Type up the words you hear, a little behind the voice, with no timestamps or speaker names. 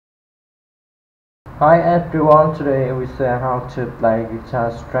Hi everyone, today we see how to play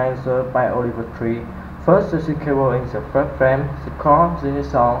guitar strings by Oliver Tree. First, the C cable in the first frame. The chords in the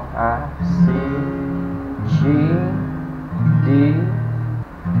song are C, G, D,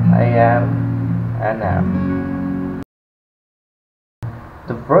 A, M, and F.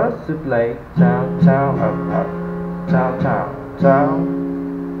 The first to play down, down, up, up, down, down, down,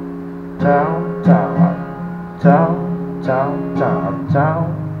 down, down, up, down, down, down, up, down,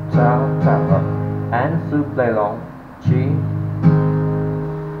 down, down, up. And to play long G,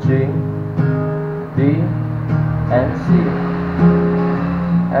 G, D, and C.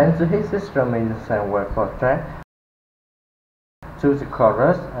 And to hit system in the same way for track. To the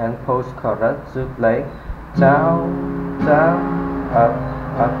chorus and post chorus to play down, down, up,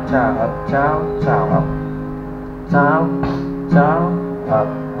 up, down, up, down, down, up, down, down, up,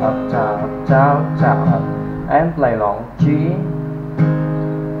 up, down, up, down, down, up, and play long G,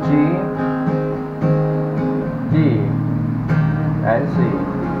 G, D, and C.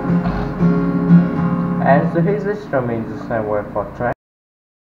 And so his instrument is the same way for track.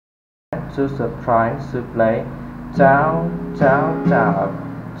 To subtract to play down, down, down,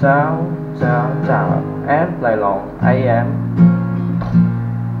 up, down, down, down, up, and play long A, M,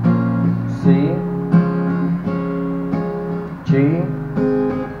 C, G,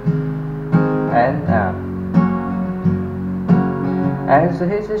 and F. And so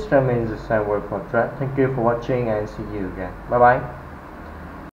his instrument is the same way for track. Thank you for watching and see you again. Bye bye.